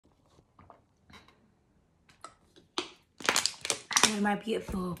My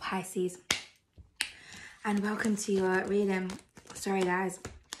beautiful Pisces, and welcome to your reading. Sorry guys,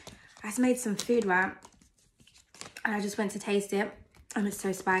 I just made some food, right, and I just went to taste it and it's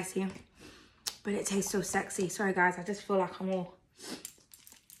so spicy, but it tastes so sexy. Sorry guys, I just feel like I'm all,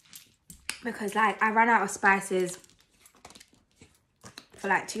 because like I ran out of spices for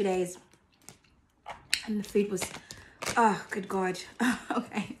like 2 days and the food was, oh good god.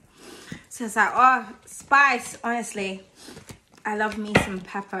 Okay, so it's like, oh, spice, honestly. I love me some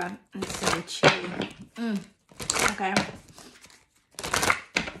pepper and some chili. Okay.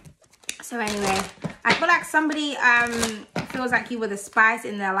 So anyway, I feel like somebody feels like you were the spice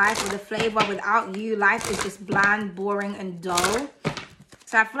in their life or the flavor. Without you, life is just bland, boring, and dull.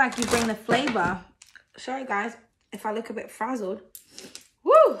 So I feel like you bring the flavor. Sorry guys, if I look a bit frazzled.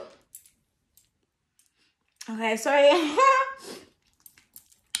 Woo! Okay, sorry.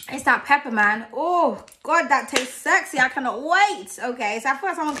 It's that pepper, man. Oh, God, that tastes sexy. I cannot wait. Okay, so I feel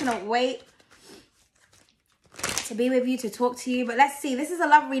like someone cannot wait to be with you, to talk to you. But let's see. This is a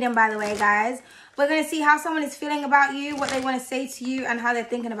love reading, by the way, guys. We're going to see how someone is feeling about you, what they want to say to you, and how they're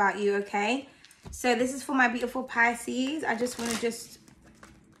thinking about you, okay? So this is for my beautiful Pisces. I just want to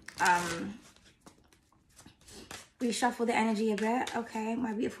reshuffle the energy a bit. Okay,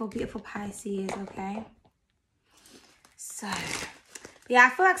 my beautiful, beautiful Pisces, okay? So... yeah,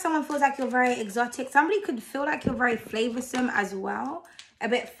 I feel like someone feels like you're very exotic. Somebody could feel like you're very flavorsome as well. A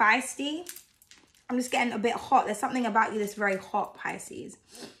bit feisty. I'm just getting a bit hot. There's something about you that's very hot, Pisces.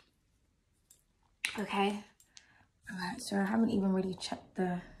 Okay. All right, so I haven't even really checked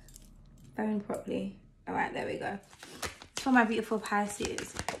the phone properly. All right, there we go. It's for my beautiful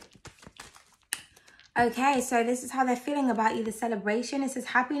Pisces. Okay, so this is how they're feeling about you, the celebration. It says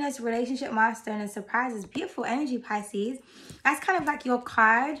happiness, relationship, milestone, and surprises. Beautiful energy, Pisces. That's kind of like your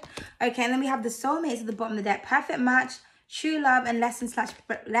card. Okay, and then we have the soulmates at the bottom of the deck. Perfect match, true love, and lesson slash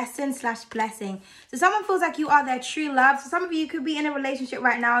blessing. So someone feels like you are their true love. So some of you could be in a relationship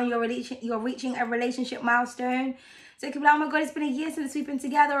right now and you're reaching a relationship milestone. So it could be like, oh my God, it's been a year since we've been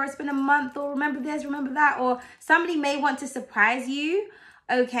together, or it's been a month, or remember this, remember that. Or somebody may want to surprise you.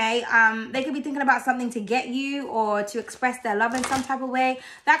 Okay, they could be thinking about something to get you or to express their love in some type of way.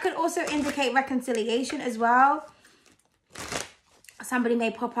 That could also indicate reconciliation as well. Somebody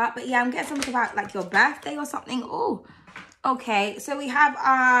may pop up, but yeah, I'm getting something about like your birthday or something. Oh, okay. So we have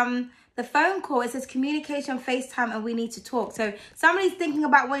the phone call. It says communication, FaceTime, and we need to talk. So somebody's thinking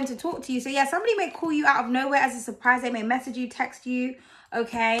about wanting to talk to you. So yeah, somebody may call you out of nowhere as a surprise. They may message you, text you.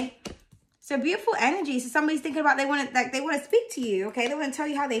 Okay. So beautiful energy. So somebody's thinking about they want to speak to you. Okay, they want to tell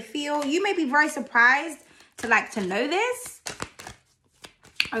you how they feel. You may be very surprised to know this.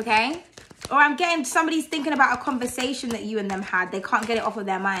 Okay, or I'm getting somebody's thinking about a conversation that you and them had. They can't get it off of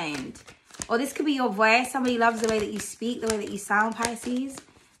their mind. Or this could be your voice. Somebody loves the way that you speak, the way that you sound, Pisces.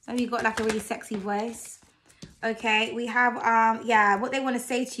 Some of you got like a really sexy voice. Okay, we have, yeah, what they want to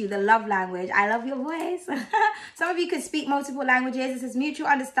say to you, the love language. I love your voice. Some of you could speak multiple languages. It says mutual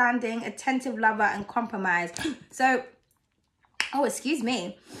understanding, attentive lover, and compromise. So, oh, excuse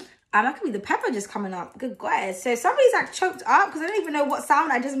me. That could be the pepper just coming up. Good God. So somebody's like choked up because I don't even know what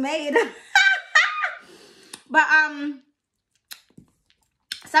sound I just made. But,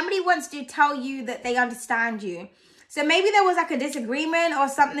 somebody wants to tell you that they understand you. So maybe there was like a disagreement or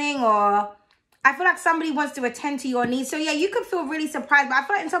something, or... I feel like somebody wants to attend to your needs. So yeah, you could feel really surprised. But I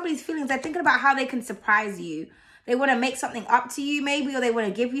feel like in somebody's feelings, they're thinking about how they can surprise you. They want to make something up to you maybe, or they want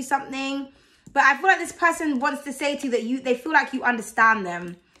to give you something. But I feel like this person wants to say to you that they feel like you understand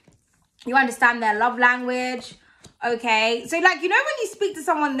them. You understand their love language. Okay. So like, you know, when you speak to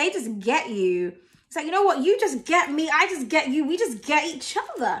someone, they just get you. It's like, you know what? You just get me. I just get you. We just get each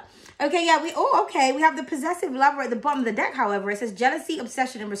other. Okay, yeah, we have the possessive lover at the bottom of the deck, however. It says jealousy,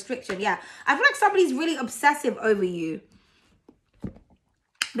 obsession, and restriction. Yeah, I feel like somebody's really obsessive over you.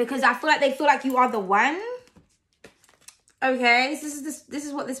 Because I feel like they feel like you are the one. Okay, so this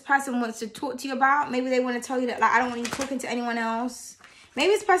is what this person wants to talk to you about. Maybe they want to tell you that, like, I don't want you talking to anyone else. Maybe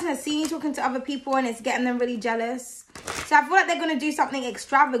this person has seen you talking to other people and it's getting them really jealous. So I feel like they're going to do something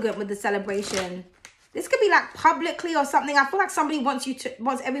extravagant with the celebration. This could be like publicly or something. I feel like somebody wants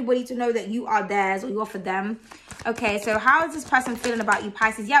everybody to know that you are theirs or you're for them. Okay, so how is this person feeling about you,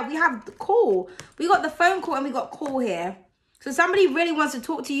 Pisces? Yeah, we have the call. We got the phone call and we got call here. So somebody really wants to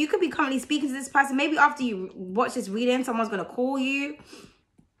talk to you. You could be currently speaking to this person. Maybe after you watch this reading, someone's going to call you.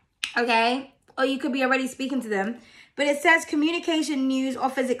 Okay, or you could be already speaking to them. But it says communication news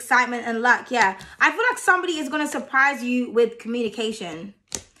offers excitement and luck. Yeah, I feel like somebody is going to surprise you with communication.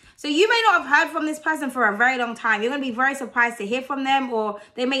 So you may not have heard from this person for a very long time. You're going to be very surprised to hear from them, or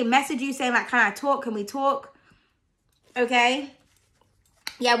they may message you saying like, can I talk? Can we talk? Okay.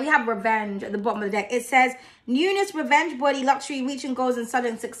 Yeah, we have revenge at the bottom of the deck. It says newness, revenge, body, luxury, reaching goals, and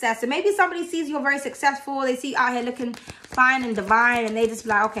sudden success. So maybe somebody sees you're very successful. They see you out here looking fine and divine, and they just be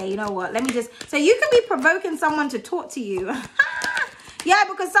like, okay, you know what? Let me just... So you could be provoking someone to talk to you. Yeah,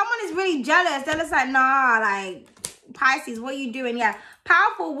 because someone is really jealous. They're just like, nah, like, Pisces, what are you doing? Yeah,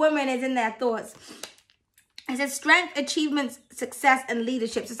 powerful woman is in their thoughts. It says strength, achievements, success, and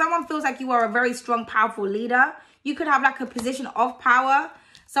leadership. So someone feels like you are a very strong, powerful leader. You could have like a position of power.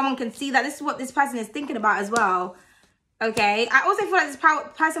 Someone can see that. This is what this person is thinking about as well. Okay. I also feel like this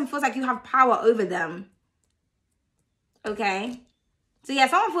person feels like you have power over them. Okay. So yeah,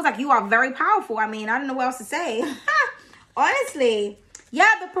 someone feels like you are very powerful. I mean, I don't know what else to say. Honestly. Yeah,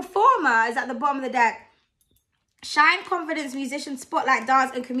 the performer is at the bottom of the deck. Shine, confidence, musician, spotlight,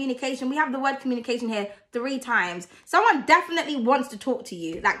 dance, and communication. We have the word communication here 3 times. Someone definitely wants to talk to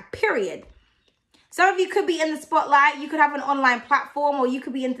you. Like, period. Some of you could be in the spotlight. You could have an online platform, or you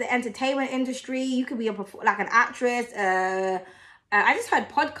could be into the entertainment industry. You could be like an actress. I just heard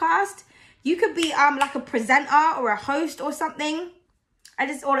podcast. You could be like a presenter or a host or something.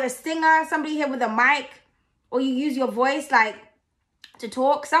 Or a singer. Somebody here with a mic, or you use your voice like to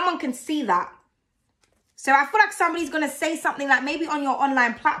talk. Someone can see that. So I feel like somebody's gonna say something like maybe on your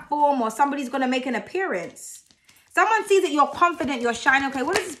online platform, or somebody's gonna make an appearance. Someone sees that you're confident, you're shining. Okay,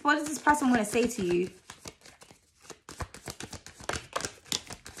 what does this person want to say to you?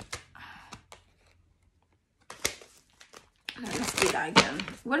 Let's do that again.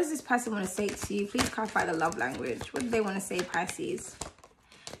 What does this person want to say to you? Please clarify the love language. What do they want to say, Pisces?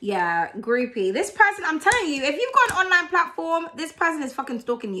 Yeah, groupie. This person, I'm telling you, if you've got an online platform, this person is fucking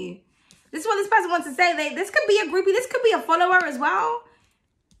stalking you. This is what this person wants to say. This could be a groupie. This could be a follower as well.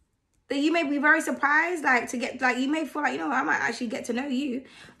 That you may be very surprised, like, to get, like, you may feel like, you know, I might actually get to know you.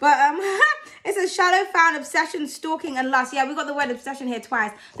 But it's a shallow fan, obsession, stalking, and lust. Yeah, we got the word obsession here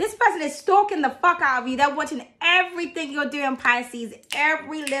twice. This person is stalking the fuck out of you. They're watching everything you're doing, Pisces.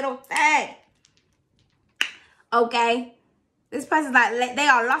 Every little thing. Okay? This person's like, they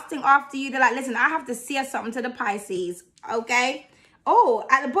are lusting after you. They're like, listen, I have to say something to the Pisces. Okay? Oh,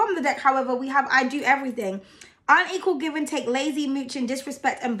 at the bottom of the deck, however, we have I do everything. Unequal give and take, lazy, mooching,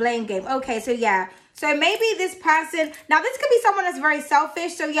 disrespect, and blame game. Okay, so yeah. So maybe this person... Now, this could be someone that's very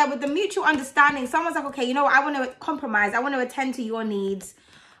selfish. So yeah, with the mutual understanding, someone's like, okay, you know what? I want to compromise. I want to attend to your needs.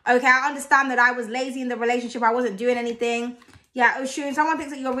 Okay, I understand that I was lazy in the relationship. I wasn't doing anything. Yeah, Oshun, someone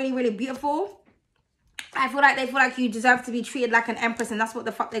thinks that you're really, really beautiful. I feel like they feel like you deserve to be treated like an empress, and that's what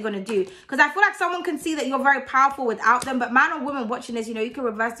the fuck they're going to do. Because I feel like someone can see that you're very powerful without them. But man or woman watching this, you know, you can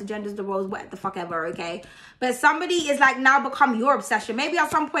reverse the genders, the roles, what the fuck ever, okay? But somebody is like now become your obsession. Maybe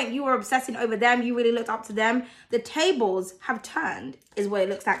at some point you were obsessing over them. You really looked up to them. The tables have turned is what it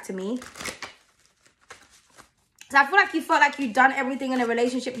looks like to me. So I feel like you felt like you'd done everything in a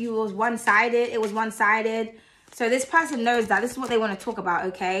relationship. You was one-sided. It was one-sided. So this person knows that. This is what they want to talk about,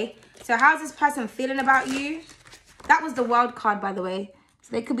 okay? So how's this person feeling about you? That was the world card, by the way.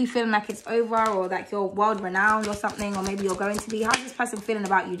 So they could be feeling like it's over, or like you're world-renowned or something, or maybe you're going to be. How's this person feeling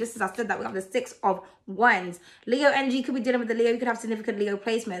about you? Just as I said that, we have the 6 of Wands. Leo energy, could be dealing with the Leo. You could have significant Leo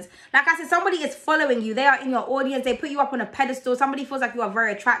placements. Like I said, somebody is following you. They are in your audience. They put you up on a pedestal. Somebody feels like you are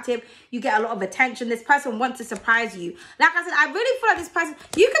very attractive. You get a lot of attention. This person wants to surprise you. Like I said, I really feel like this person...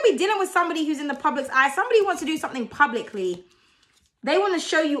 You could be dealing with somebody who's in the public's eye. Somebody wants to do something publicly. They want to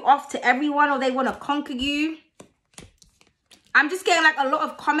show you off to everyone, or they want to conquer you. I'm just getting like a lot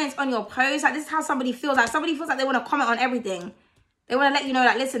of comments on your post. Like, this is how somebody feels. Like, somebody feels like they want to comment on everything. They want to let you know,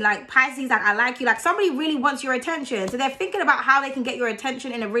 like, listen, like, Pisces, like, I like you. Like, somebody really wants your attention. So they're thinking about how they can get your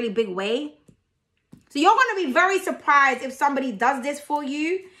attention in a really big way. So you're going to be very surprised if somebody does this for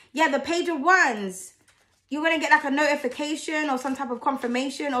you. Yeah, the Page of Wands. You're going to get like a notification or some type of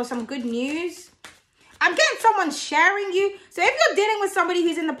confirmation or some good news. I'm getting someone sharing you. So if you're dealing with somebody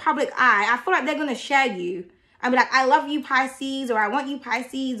who's in the public eye, I feel like they're going to share you. I'll be like, I love you, Pisces, or I want you,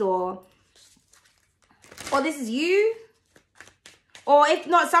 Pisces, or this is you. Or if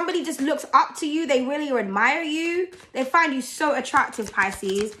not, somebody just looks up to you. They really admire you. They find you so attractive,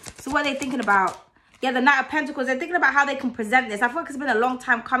 Pisces. So what are they thinking about? Yeah, the Knight of Pentacles. They're thinking about how they can present this. I feel like it's been a long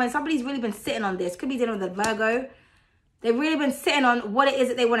time coming. Somebody's really been sitting on this. Could be dealing with a Virgo. They've really been sitting on what it is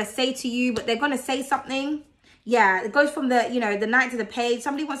that they want to say to you, but they're going to say something. Yeah, it goes from the, you know, the Knight to the Page.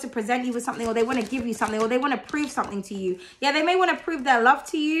 Somebody wants to present you with something, or they want to give you something, or they want to prove something to you. Yeah, they may want to prove their love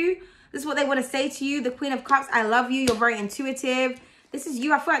to you. This is what they want to say to you. The Queen of Cups, I love you. You're very intuitive. This is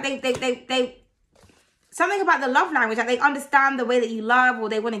you. I feel like they something about the love language. Like, they understand the way that you love, or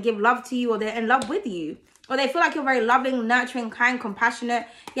they want to give love to you, or they're in love with you. Or they feel like you're very loving, nurturing, kind, compassionate.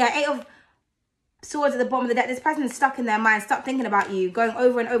 Yeah, Swords at the bottom of the deck. This person is stuck in their mind, stuck thinking about you, going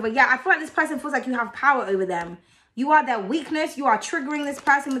over and over. Yeah, I feel like this person feels like you have power over them. You are their weakness. You are triggering this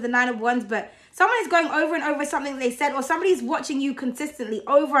person with the 9 of Wands, but someone is going over and over something they said, or somebody's watching you consistently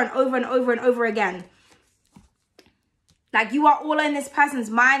over and over and over and over again. Like you are all in this person's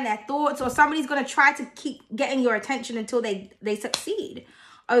mind, their thoughts, or somebody's going to try to keep getting your attention until they succeed.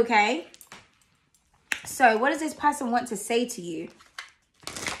 Okay. So what does this person want to say to you?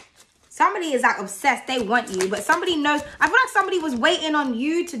 Somebody is like obsessed. They want you, but somebody knows. I feel like somebody was waiting on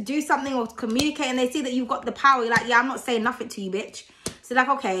you to do something or communicate, and they see that you've got the power. You're like, yeah, I'm not saying nothing to you, bitch. So like,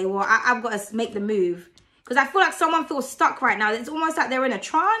 okay, well, I've got to make the move. Because I feel like someone feels stuck right now. It's almost like they're in a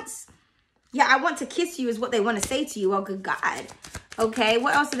trance. Yeah, I want to kiss you is what they want to say to you. Oh, good God. Okay,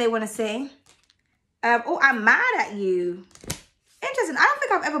 what else do they want to say? Oh, I'm mad at you. Interesting. I don't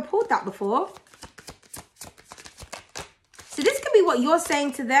think I've ever pulled that before. So this could be what you're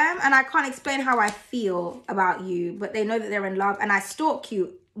saying to them, and I can't explain how I feel about you, but they know that they're in love, and I stalk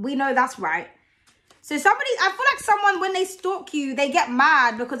you. We know that's right. So somebody, I feel like someone, when they stalk you, they get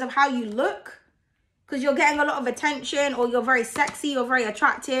mad because of how you look, because you're getting a lot of attention, or you're very sexy, or very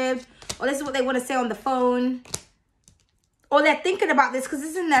attractive, or this is what they want to say on the phone, or they're thinking about this because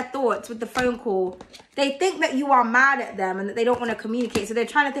this is in their thoughts with the phone call. They think that you are mad at them and that they don't want to communicate, so they're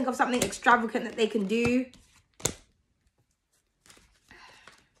trying to think of something extravagant that they can do.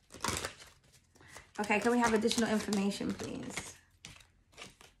 Okay, can we have additional information, please?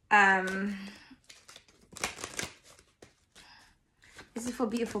 This is for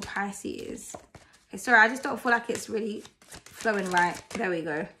beautiful Pisces. Okay, sorry, I just don't feel like it's really flowing right. There we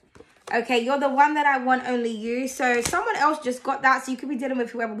go. Okay, you're the one that I want, only you. So someone else just got that. So you could be dealing with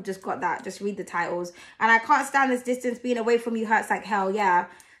whoever just got that. Just read the titles. And I can't stand this distance. Being away from you hurts like hell. Yeah.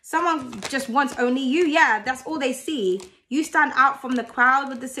 Someone just wants only you. Yeah, that's all they see. You stand out from the crowd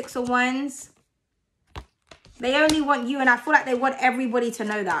with the 6 of Wands. They only want you, and I feel like they want everybody to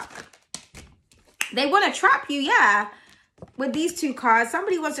know that. They want to trap you, yeah. With these 2 cards,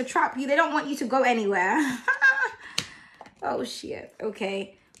 somebody wants to trap you. They don't want you to go anywhere. Oh, shit.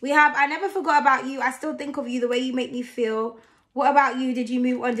 Okay. We have, I never forgot about you. I still think of you, the way you make me feel. What about you? Did you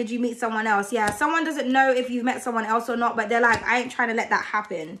move on? Did you meet someone else? Yeah, someone doesn't know if you've met someone else or not, but they're like, I ain't trying to let that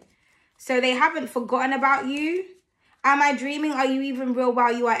happen. So they haven't forgotten about you. Am I dreaming? Are you even real? Wow,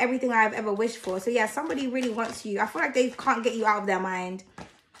 you are everything I've ever wished for. So yeah, somebody really wants you. I feel like they can't get you out of their mind.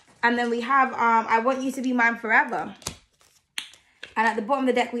 And then we have, I want you to be mine forever. And at the bottom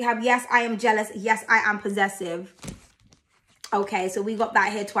of the deck, we have, yes, I am jealous. Yes, I am possessive. Okay, so we got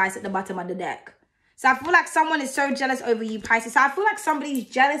that here twice at the bottom of the deck. So I feel like someone is so jealous over you, Pisces. So I feel like somebody's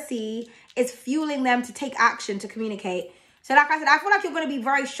jealousy is fueling them to take action, to communicate. So like I said, I feel like you're going to be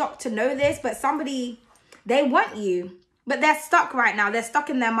very shocked to know this, but somebody... They want you, but they're stuck right now. They're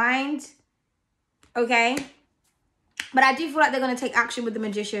stuck in their mind, okay? But I do feel like they're going to take action with the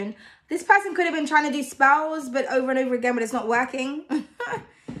Magician. This person could have been trying to do spells, but over and over again, but it's not working.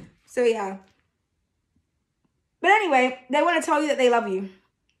 So, yeah. But anyway, they want to tell you that they love you.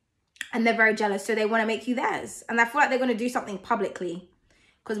 And they're very jealous, so they want to make you theirs. And I feel like they're going to do something publicly.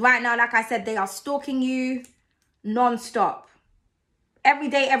 Because right now, like I said, they are stalking you non-stop. Every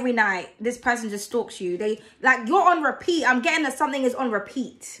day, every night, this person just stalks you. Like, you're on repeat. I'm getting that something is on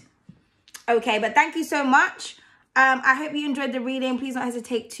repeat. Okay, but thank you so much. I hope you enjoyed the reading. Please don't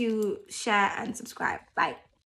hesitate to share and subscribe. Bye.